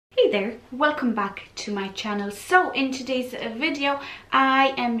there, welcome back to my channel. So in today's video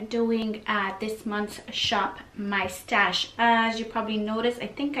I am doing this month's shop my stash. As you probably noticed, I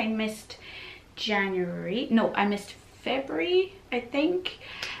think I missed January. No, I missed February, I think,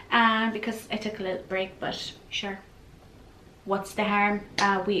 because I took a little break, but sure, what's the harm?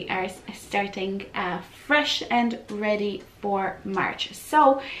 We are starting fresh and ready for March.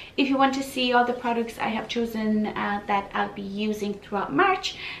 So if you want to see all the products I have chosen that I'll be using throughout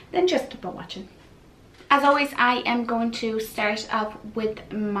March, then just keep on watching. As always, I am going to start off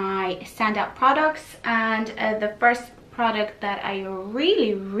with my standout products, and the first product that I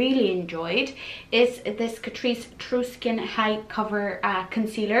really enjoyed is this Catrice True Skin High Cover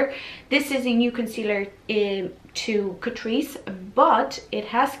Concealer. This is a new concealer to Catrice, but it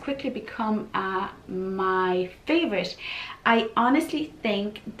has quickly become my favorite. I honestly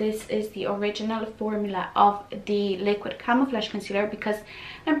think this is the original formula of the liquid camouflage concealer, because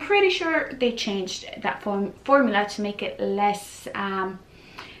I'm pretty sure they changed that formula to make it less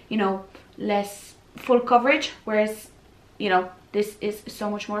less full coverage, whereas this is so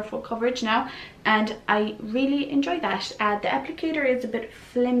much more full coverage now, and I really enjoy that. The applicator is a bit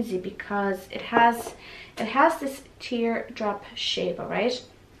flimsy because it has this teardrop shape, alright,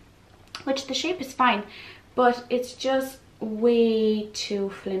 which the shape is fine, but it's just way too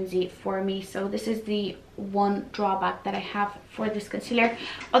flimsy for me. So this is the one drawback that I have for this concealer.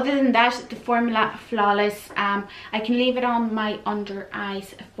 Other than that, the formula flawless. I can leave it on my under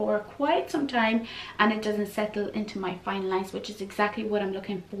eyes for quite some time and it doesn't settle into my fine lines, which is exactly what I'm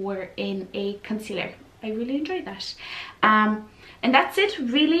looking for in a concealer. I really enjoy that. And that's it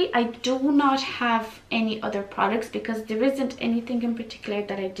really. I do not have any other products because there isn't anything in particular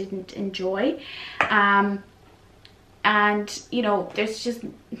that I didn't enjoy. And there's just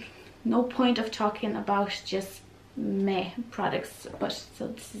no point of talking about just meh products, but so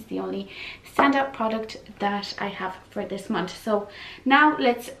this is the only standout product that I have for this month. So now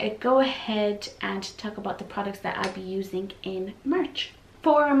let's go ahead and talk about the products that I'll be using in March.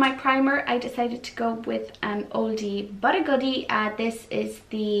 For my primer, I decided to go with an oldie but a goodie. This is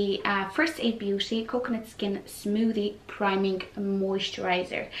the First Aid Beauty Coconut Skin Smoothie Priming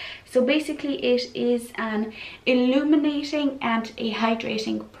Moisturizer. So basically it is an illuminating and a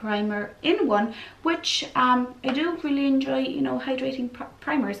hydrating primer in one, which I do really enjoy, hydrating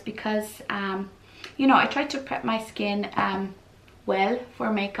primers, because I try to prep my skin well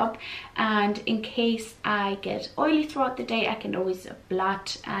for makeup, and in case I get oily throughout the day I can always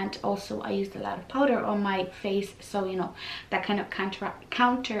blot, and also I used a lot of powder on my face, so that kind of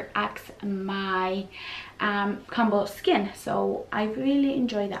counteracts my combo skin. So I really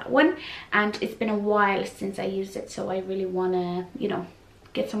enjoy that one, and it's been a while since I used it, so I really want to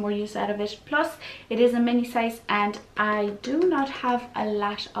get some more use out of it. Plus it is a mini size and I do not have a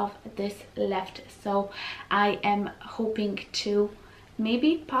lot of this left, so I am hoping to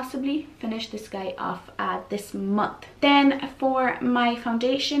possibly finish this guy off this month. Then for my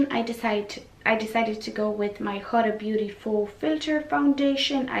foundation, I decided to go with my Huda Beauty Full Filter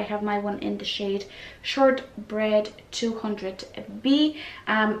Foundation. I have my one in the shade Shortbread 200B.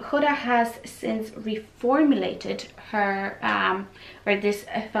 Huda has since reformulated her this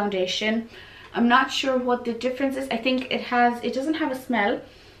foundation. I'm not sure what the difference is. I think it doesn't have a smell.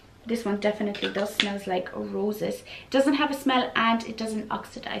 This one definitely does, smells like roses. It doesn't have a smell and it doesn't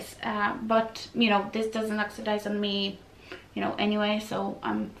oxidize, but this doesn't oxidize on me anyway, so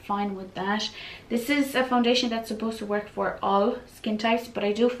I'm fine with that. This is a foundation that's supposed to work for all skin types, but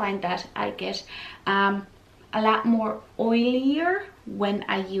I do find that I get a lot more oilier when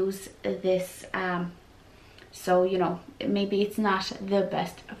I use this, so maybe it's not the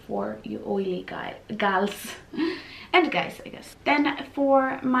best for you oily gals and guys, I guess. Then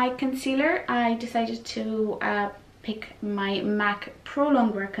for my concealer, I decided to pick my MAC Pro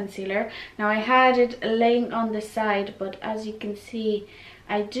Longwear concealer. Now I had it laying on the side, but as you can see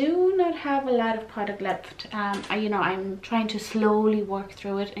I do not have a lot of product left. I'm trying to slowly work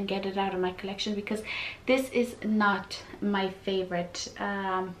through it and get it out of my collection, because this is not my favorite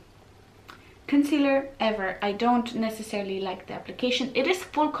concealer ever. I don't necessarily like the application. It is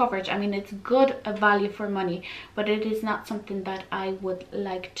full coverage. I mean, it's good value for money, but it is not something that I would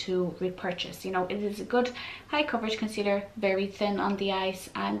like to repurchase. It is a good high coverage concealer, very thin on the eyes,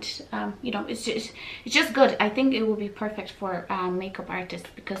 and it's just good. I think it would be perfect for makeup artists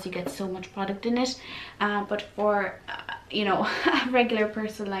because you get so much product in it, but for a regular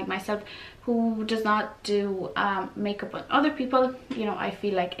person like myself who does not do makeup on other people, I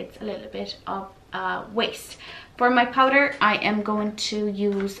feel like it's a little bit of waste. For my powder, I am going to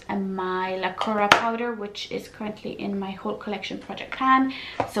use my Lacura powder, which is currently in my whole collection project pan.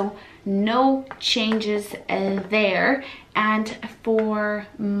 So no changes there. And for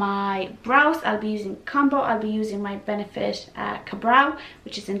my brows, I'll be using combo. I'll be using my Benefit Ka-Brow,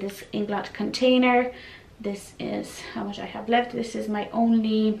 which is in this Inglot container. This is how much I have left. This is my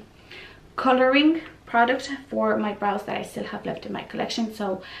only coloring product for my brows that I still have left in my collection,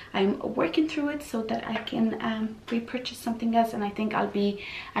 so I'm working through it so that I can repurchase something else. And I think I'll be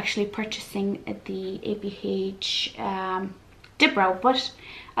actually purchasing the ABH dip brow, but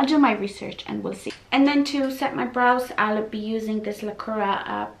I'll do my research and we'll see. And then to set my brows, I'll be using this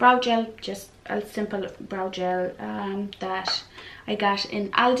Lacura brow gel, just a simple brow gel that I got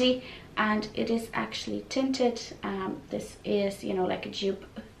in Aldi, and it is actually tinted. This is, you know, like a dupe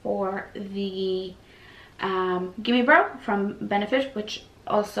for the Gimme Brow from Benefit, which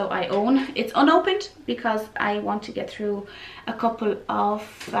also I own. It's unopened because I want to get through a couple of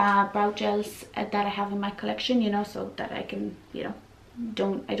brow gels that I have in my collection, you know, so that I can, you know,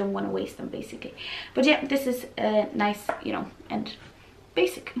 I don't want to waste them basically. But yeah, this is nice, you know, and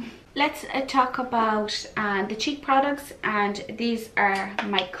basic. Let's talk about the cheek products, and these are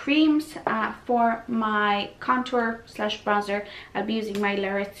my creams. For my contour slash bronzer, I'll be using my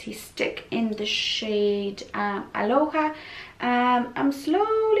Laretzi stick in the shade Aloha. I'm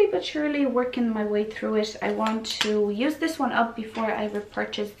slowly but surely working my way through it. I want to use this one up before I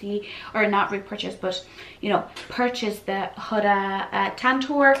repurchase the, or not repurchase, but you know, purchase the Huda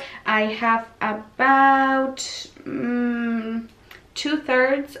Tantour. I have about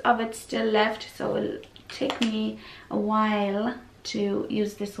 2/3 of it still left, so it'll take me a while to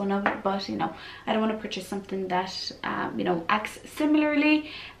use this one up. But you know, I don't want to purchase something that you know, acts similarly,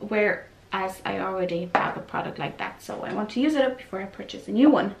 whereas I already have a product like that, so I want to use it up before I purchase a new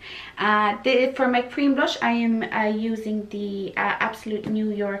one. For my cream blush, I am using the Absolute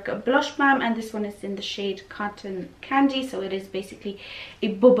New York Blush Balm, and this one is in the shade Cotton Candy, so it is basically a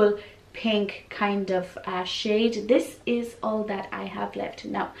bubble pink kind of shade. This is all that I have left.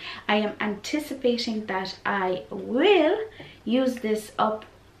 Now I am anticipating that I will use this up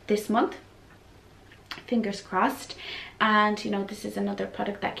this month, fingers crossed. And you know, this is another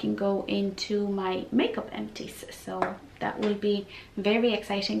product that can go into my makeup empties, so that will be very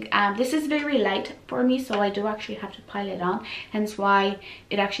exciting. This is very light for me, so I do actually have to pile it on, hence why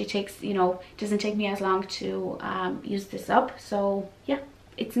it actually takes, you know, doesn't take me as long to use this up. So yeah,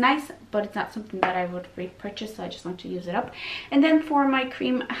 it's nice, but it's not something that I would repurchase, so I just want to use it up. And then for my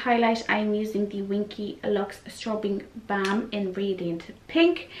cream highlight, I'm using the Winky Lux Strobing Balm in Radiant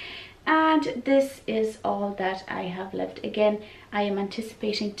Pink. And this is all that I have left. Again, I am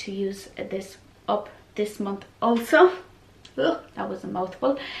anticipating to use this up this month also. Ugh, that was a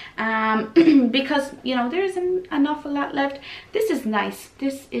mouthful. Because you know, there isn't an awful lot left. This is nice.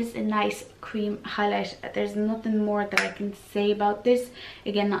 This is a nice cream highlight. There's nothing more that I can say about this.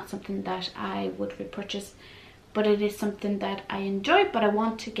 Again, not something that I would repurchase, but it is something that I enjoy, but I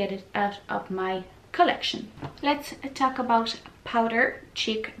want to get it out of my collection. Let's talk about powder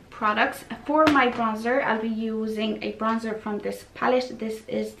cheek products. For my bronzer, I'll be using a bronzer from this palette. This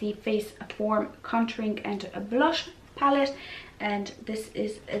is the Face Form Contouring and Blush palette, and this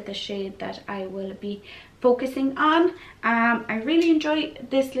is the shade that I will be focusing on. I really enjoy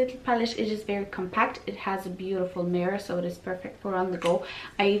this little palette. It is very compact. It has a beautiful mirror, so it is perfect for on the go.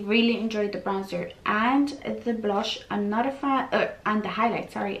 I really enjoy the bronzer and the blush. I'm not a fan, and the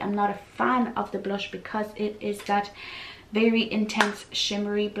highlight, sorry, I'm not a fan of the blush because it is that very intense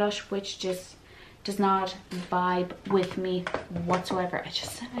shimmery blush, which just does not vibe with me whatsoever.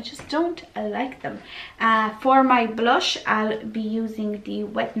 I just don't like them. For my blush, I'll be using the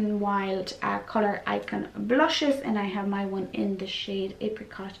Wet n Wild Color Icon blushes, and I have my one in the shade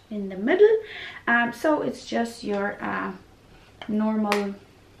Apricot in the middle. So it's just your normal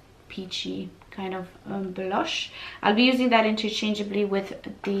peachy kind of blush. I'll be using that interchangeably with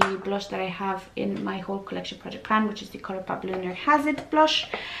the blush that I have in my whole collection project pan, which is the Colourpop Lunar Hazard blush.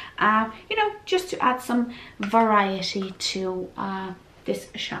 You know, just to add some variety to this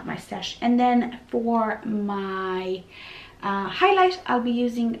Shop My Stash. And then for my highlight, I'll be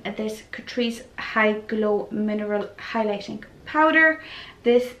using this Catrice High Glow Mineral Highlighting Powder.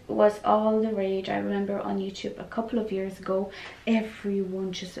 This was all the rage. I remember on YouTube a couple of years ago,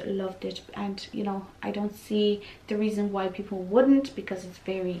 everyone just loved it, and you know, I don't see the reason why people wouldn't, because it's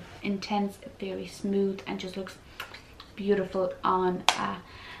very intense, very smooth, and just looks beautiful on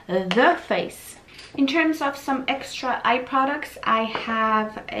the face. In terms of some extra eye products, I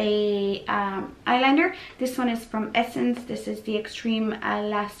have a eyeliner. This one is from Essence. This is the Extreme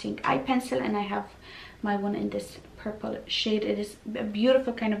Lasting Eye Pencil, and I have my one in this purple shade. It is a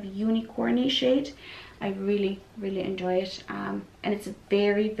beautiful kind of unicorny shade. I really enjoy it, and it's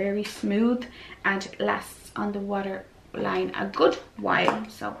very, very smooth and lasts on the waterline a good while,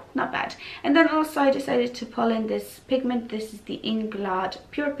 so not bad. And then also I decided to pull in this pigment. This is the Inglot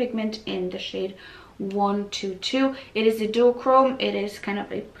Pure Pigment in the shade 122. It is a duochrome. It is kind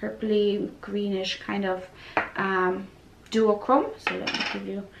of a purpley greenish kind of duochrome. So let me give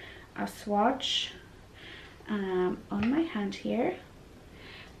you a swatch on my hand here.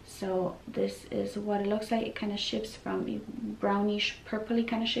 So this is what it looks like. It kind of shifts from a brownish purpley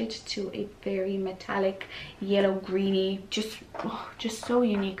kind of shade to a very metallic yellow greeny, just so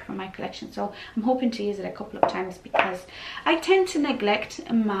unique for my collection. So I'm hoping to use it a couple of times because I tend to neglect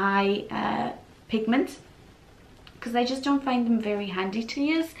my pigments because I just don't find them very handy to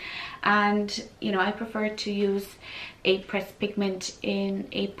use, and you know, I prefer to use a pressed pigment in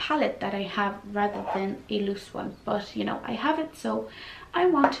a palette that I have rather than a loose one. But you know, I have it, so I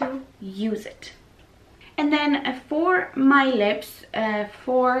want to use it. And then for my lips,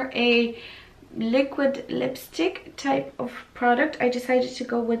 for a liquid lipstick type of product, I decided to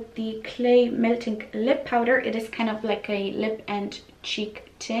go with the Clay Melting Lip Powder. It is kind of like a lip and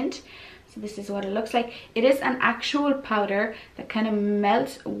cheek tint. So this is what it looks like. It is an actual powder that kind of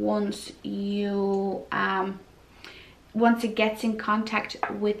melts once you once it gets in contact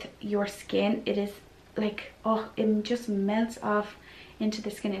with your skin. It is like, oh, it just melts off into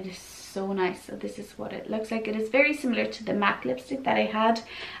the skin. It is so nice. So this is what it looks like. It is very similar to the matte lipstick that I had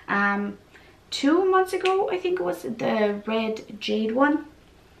 2 months ago, I think it was, the red jade one.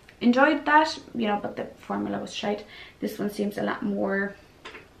 Enjoyed that, you know, but the formula was shite. This one seems a lot more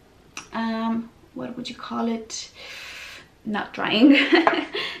what would you call it, not drying.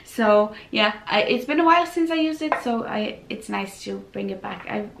 So yeah, it's been a while since I used it, so it's nice to bring it back.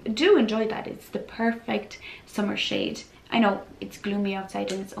 I do enjoy that. It's the perfect summer shade. I know it's gloomy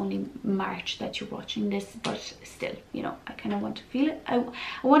outside and it's only March that you're watching this, but still, you know, I kind of want to feel it. I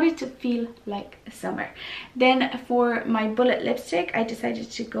want it to feel like summer. Then for my bullet lipstick, I decided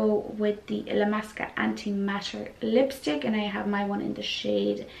to go with the Illamasqua Antimatter lipstick, and I have my one in the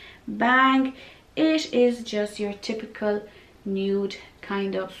shade Bang. It is just your typical nude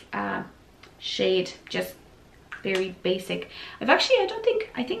kind of shade, just very basic.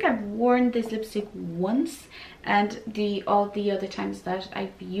 I think I've worn this lipstick once, and all the other times that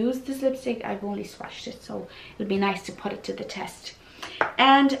I've used this lipstick I've only swatched it, so it'll be nice to put it to the test.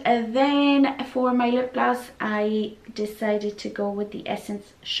 And then for my lip gloss, I decided to go with the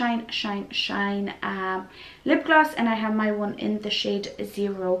Essence Shine lip gloss, and I have my one in the shade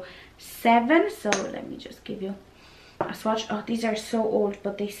 07. So let me just give you a swatch. Oh, these are so old,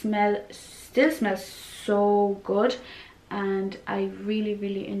 but they still smell so good, and I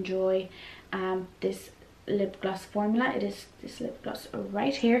really enjoy this lip gloss formula. It is this lip gloss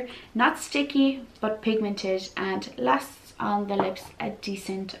right here, not sticky but pigmented, and lasts on the lips a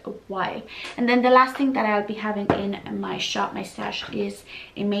decent while. And then the last thing that I'll be having in my stash is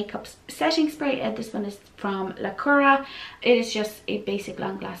a makeup setting spray. This one is from Lacura. It is just a basic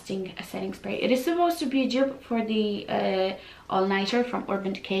long-lasting setting spray. It is supposed to be a dupe for the all-nighter from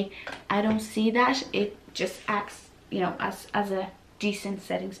Urban Decay. I don't see that. It just acts, you know, as a decent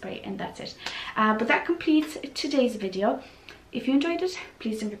setting spray, and that's it. But that completes today's video. If you enjoyed it,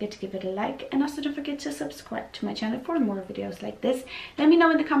 please don't forget to give it a like, and also don't forget to subscribe to my channel for more videos like this. Let me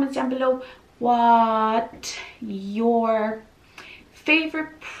know in the comments down below what your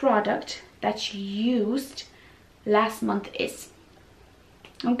favorite product that you used last month is.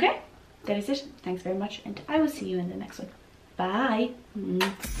 Okay, that is it. Thanks very much, and I will see you in the next one. Bye.